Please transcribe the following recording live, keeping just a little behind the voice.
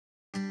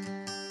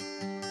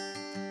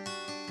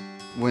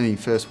When he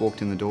first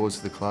walked in the doors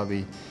of the club,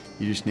 you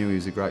just knew he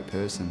was a great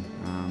person.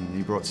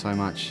 He brought so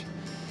much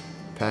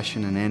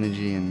passion and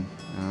energy and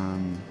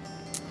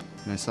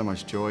so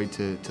much joy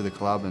to the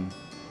club, and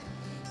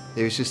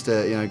he was just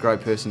a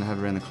great person to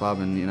have around the club.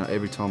 And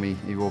every time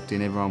he walked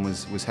in, everyone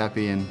was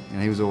happy, and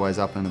he was always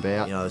up and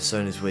about. As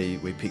soon as we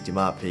picked him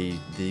up, the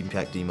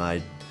impact he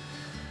made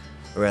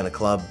around the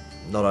club,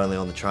 not only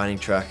on the training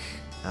track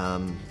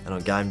and on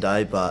game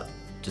day, but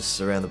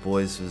just around the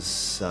boys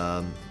was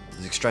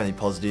extremely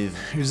positive.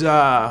 He was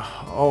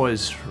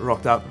always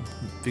rocked up,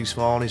 big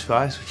smile on his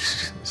face, which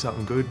is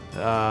something good.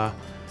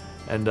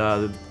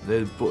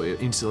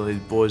 Instantly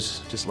the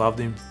boys just loved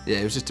him. Yeah,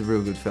 he was just a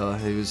real good fella.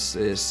 He was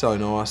so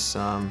nice,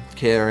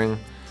 caring.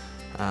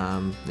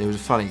 He was a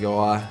funny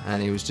guy,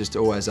 and he was just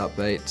always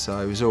upbeat. So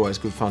it was always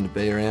good fun to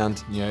be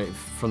around.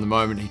 From the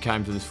moment he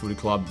came to this footy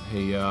club,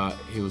 he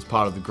was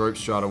part of the group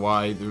straight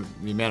away.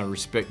 The amount of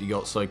respect he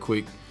got so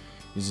quick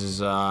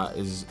is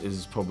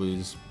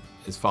probably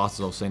as fast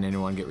as I've seen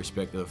anyone get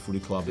respect at a footy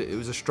club. It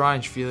was a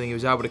strange feeling. He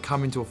was able to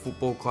come into a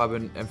football club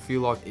and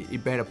feel like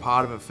he'd been a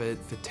part of it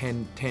for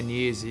 10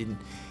 years. He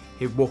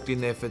walked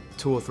in there for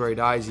 2 or 3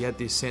 days. He had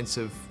this sense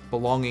of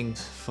belonging.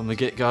 From the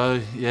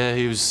get-go, yeah,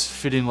 he was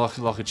fit in like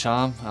a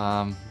charm.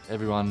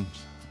 Everyone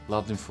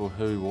loved him for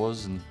who he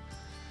was, and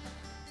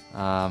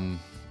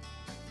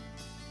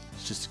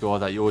it's just a guy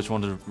that you always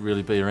wanted to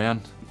really be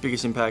around.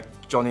 Biggest impact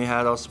Johnny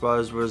had, I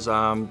suppose, was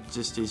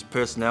just his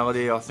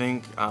personality, I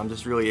think.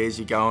 Just really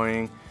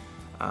easygoing,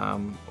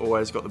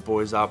 always got the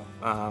boys up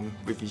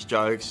with his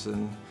jokes,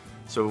 and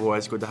sort of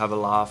always good to have a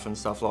laugh and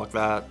stuff like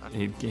that.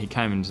 He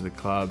came into the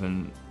club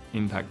and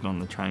impacted on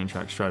the training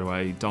track straight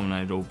away. He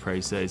dominated all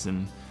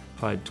pre-season,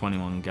 played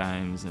 21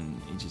 games,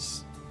 and he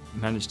just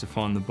managed to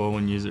find the ball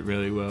and use it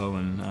really well,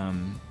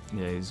 and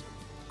yeah, he's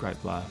a great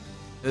player.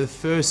 The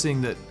first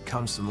thing that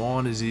comes to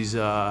mind is his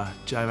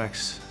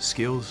J-Max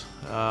skills.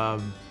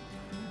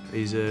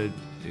 He's a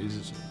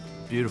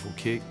beautiful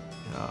kick.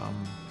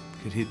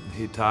 Could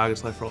hit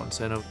targets left, right, and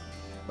centre.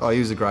 Oh, he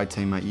was a great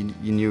teammate.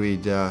 You knew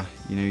he'd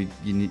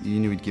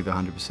give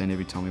 100%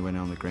 every time he went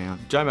on the ground.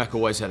 J-Mac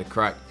always had a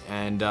crack,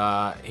 and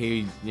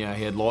he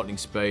had lightning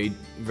speed,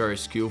 very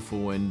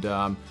skillful, and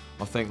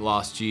I think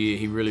last year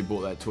he really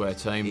brought that to our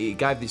team. He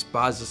gave this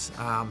buzz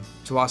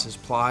to us as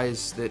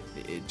players that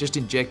it just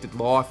injected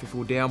life. If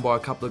we were down by a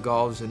couple of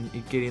goals, and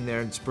he'd get in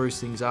there and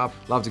spruce things up.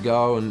 Loved to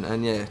go,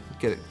 and yeah,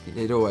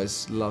 he'd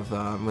always love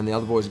when the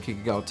other boys would kick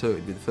a goal too.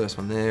 He'd be the first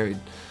one there.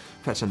 He'd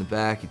pat you on the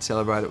back, he'd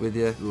celebrate it with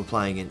you. We were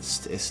playing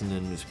against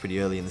Essendon. It was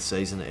pretty early in the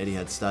season at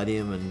Etihad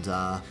Stadium, and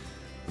the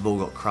ball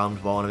got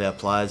crumbed by one of our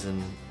players,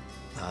 and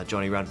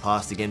Johnny ran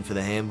past again for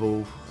the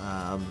handball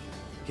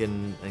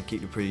and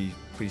kicked a pretty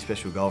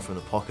special goal from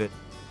the pocket.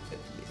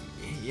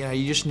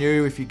 You just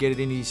knew if you get it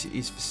in his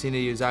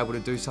vicinity, he was able to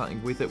do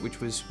something with it,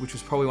 which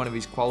was probably one of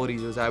his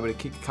qualities. He was able to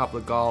kick a couple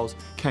of goals.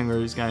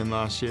 Kangaroos game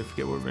last year, I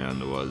forget what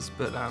round it was,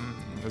 but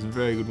it was a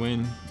very good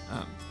win.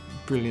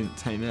 Brilliant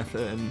team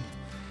effort, and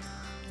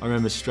I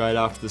remember straight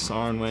after the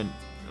siren went,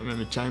 I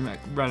remember J-Mac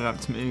running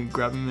up to me and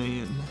grabbing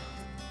me and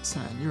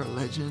saying, "You're a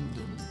legend,"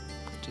 and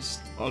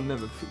I'll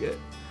never forget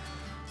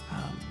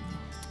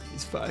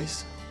his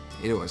face.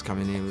 He'd always come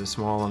in here with a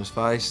smile on his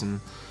face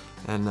and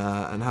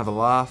have a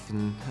laugh,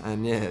 and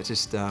yeah, it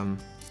just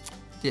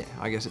yeah,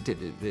 I guess it did.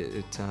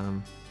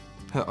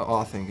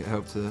 I think it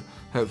helped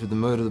with the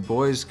mood of the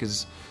boys,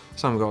 because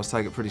some guys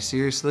take it pretty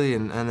seriously,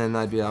 and then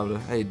they'd be able to,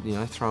 he'd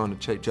throw in a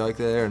cheap joke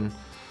there and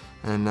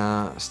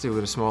still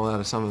get a smile out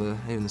of some of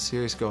even the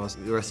serious guys.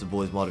 The rest of the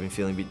boys might have been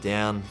feeling a bit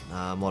down,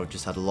 might have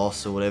just had a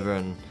loss or whatever,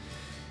 and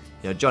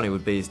Johnny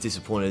would be as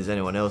disappointed as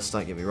anyone else,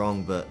 don't get me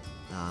wrong, but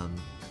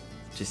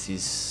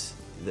just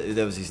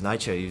that was his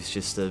nature. He was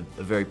just a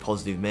very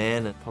positive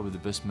man. Probably the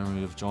best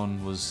memory of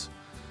John was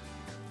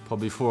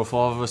probably 4 or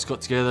 5 of us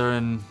got together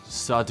and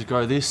started to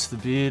grow the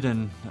beard,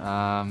 and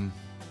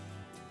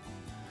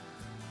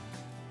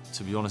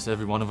to be honest,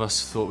 every one of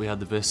us thought we had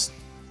the best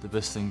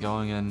thing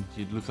going, and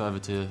you'd look over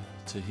to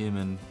him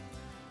and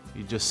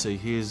you'd just see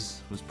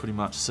his was pretty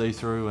much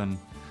see-through, and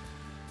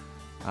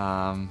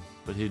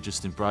but he'd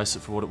just embrace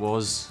it for what it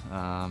was,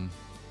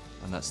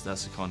 and that's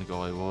the kind of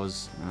guy he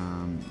was.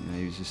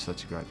 He was just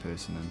such a great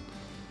person,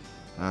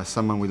 and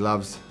someone we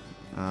loved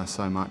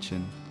so much,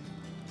 and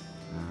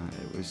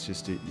it was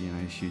just a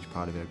huge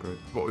part of our group.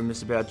 What we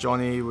miss about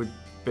Johnny would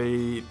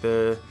be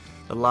the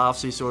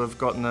laughs he sort of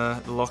got in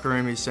the locker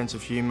room, his sense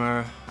of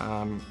humour.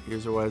 He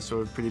was always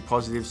sort of pretty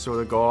positive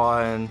sort of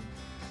guy, and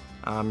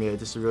yeah,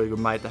 just a really good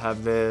mate to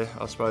have there,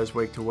 I suppose,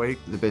 week to week.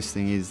 The best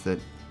thing is that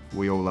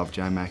we all love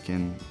J-Mac,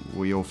 and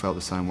we all felt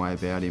the same way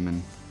about him,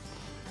 and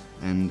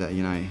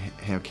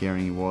how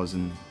caring he was,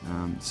 and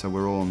so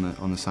we're all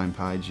on the same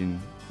page in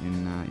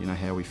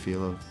how we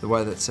feel. The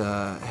way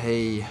that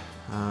he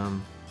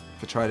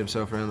portrayed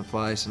himself around the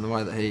place, and the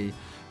way that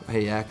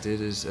he acted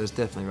has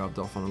definitely rubbed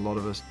off on a lot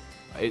of us.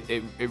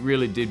 It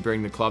really did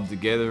bring the club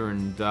together,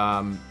 and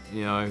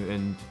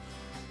and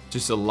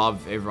just the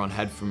love everyone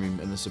had from him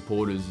and the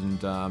supporters,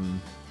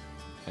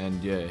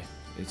 and yeah,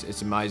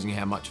 it's amazing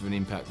how much of an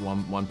impact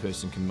one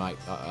person can make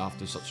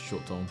after such a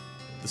short time.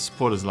 The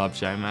supporters love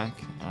J-Mac.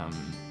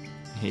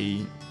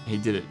 He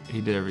did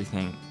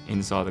everything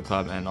inside the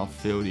club and off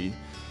field.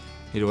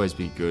 He'd always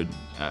be good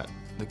at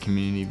the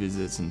community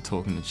visits and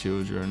talking to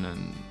children,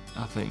 and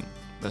I think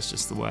that's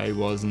just the way he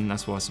was, and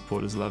that's why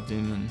supporters loved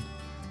him, and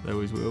they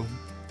always will.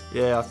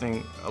 Yeah, I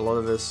think a lot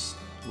of us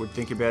would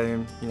think about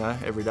him, you know,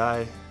 every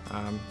day.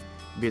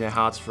 Be in our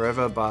hearts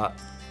forever, but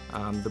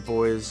the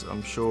boys,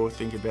 I'm sure,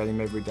 think about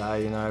him every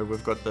day. You know,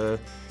 we've got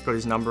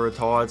his number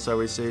retired, so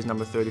we see his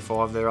number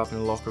 35 there up in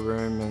the locker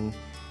room, and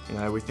you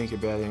know, we think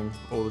about him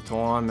all the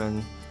time,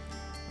 and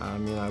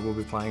you know, we'll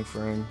be playing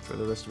for him for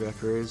the rest of our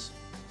careers.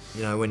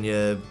 You know, when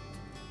you're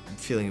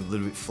feeling a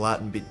little bit flat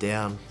and a bit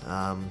down,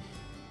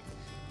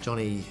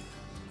 Johnny,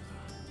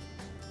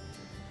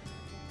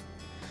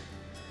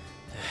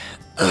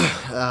 you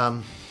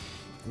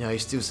know, you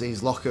still see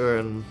his locker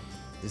and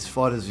there's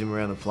photos of him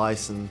around the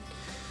place, and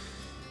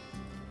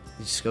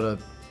you just gotta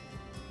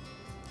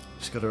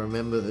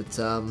remember that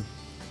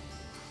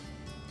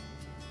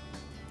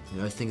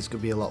you know, things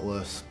could be a lot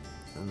worse,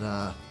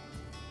 and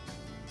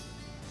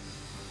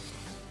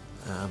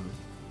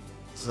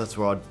so that's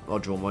where I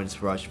draw my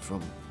inspiration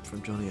from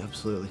Johnny,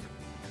 absolutely.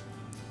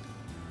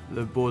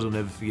 The boys will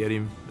never forget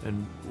him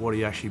and what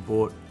he actually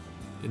brought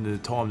in the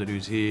time that he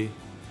was here,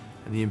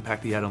 and the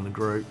impact he had on the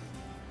group.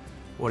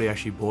 What he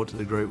actually brought to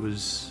the group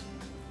was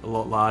a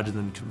lot larger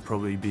than can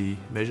probably be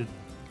measured.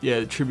 Yeah,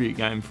 the tribute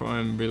game for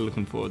him, really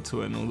looking forward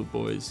to it, and all the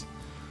boys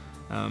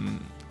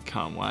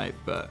can't wait.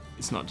 But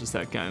it's not just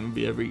that game, it'll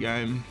be every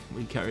game.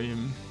 We carry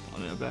him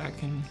on our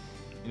back and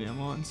in our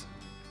minds.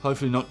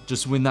 Hopefully not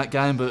just win that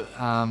game, but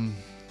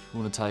we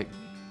want to take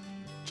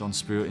John's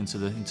spirit into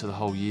the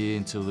whole year,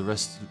 until the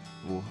rest.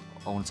 Well,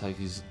 I want to take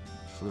his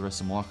for the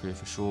rest of my career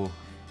for sure.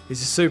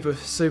 He's a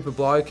super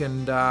bloke,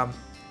 and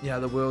you know,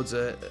 the world's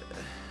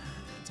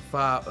it's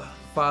a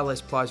far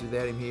less place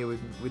without him here.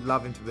 We'd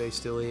love him to be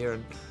still here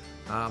and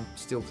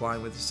still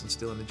playing with us and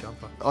still in the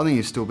jumper. I think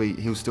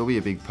he'll still be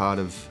a big part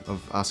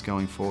of us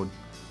going forward.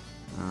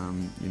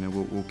 You know,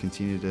 we'll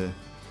continue to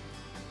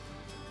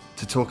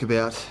talk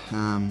about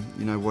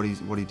you know, what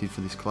he did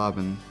for this club,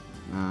 and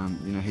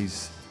you know,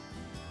 he's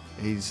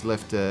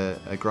left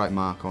a great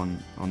mark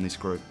on this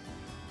group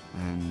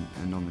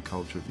and on the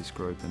culture of this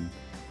group, and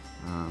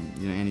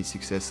you know, any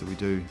success that we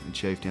do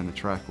achieve down the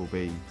track will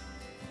be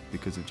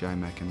because of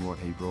J-Mac and what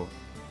he brought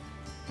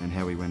and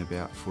how he went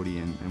about footy,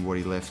 and what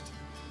he left,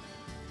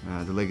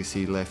 the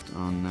legacy he left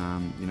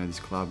on you know, this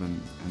club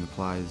and the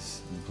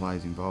players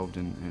involved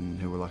and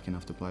who were lucky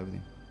enough to play with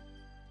him.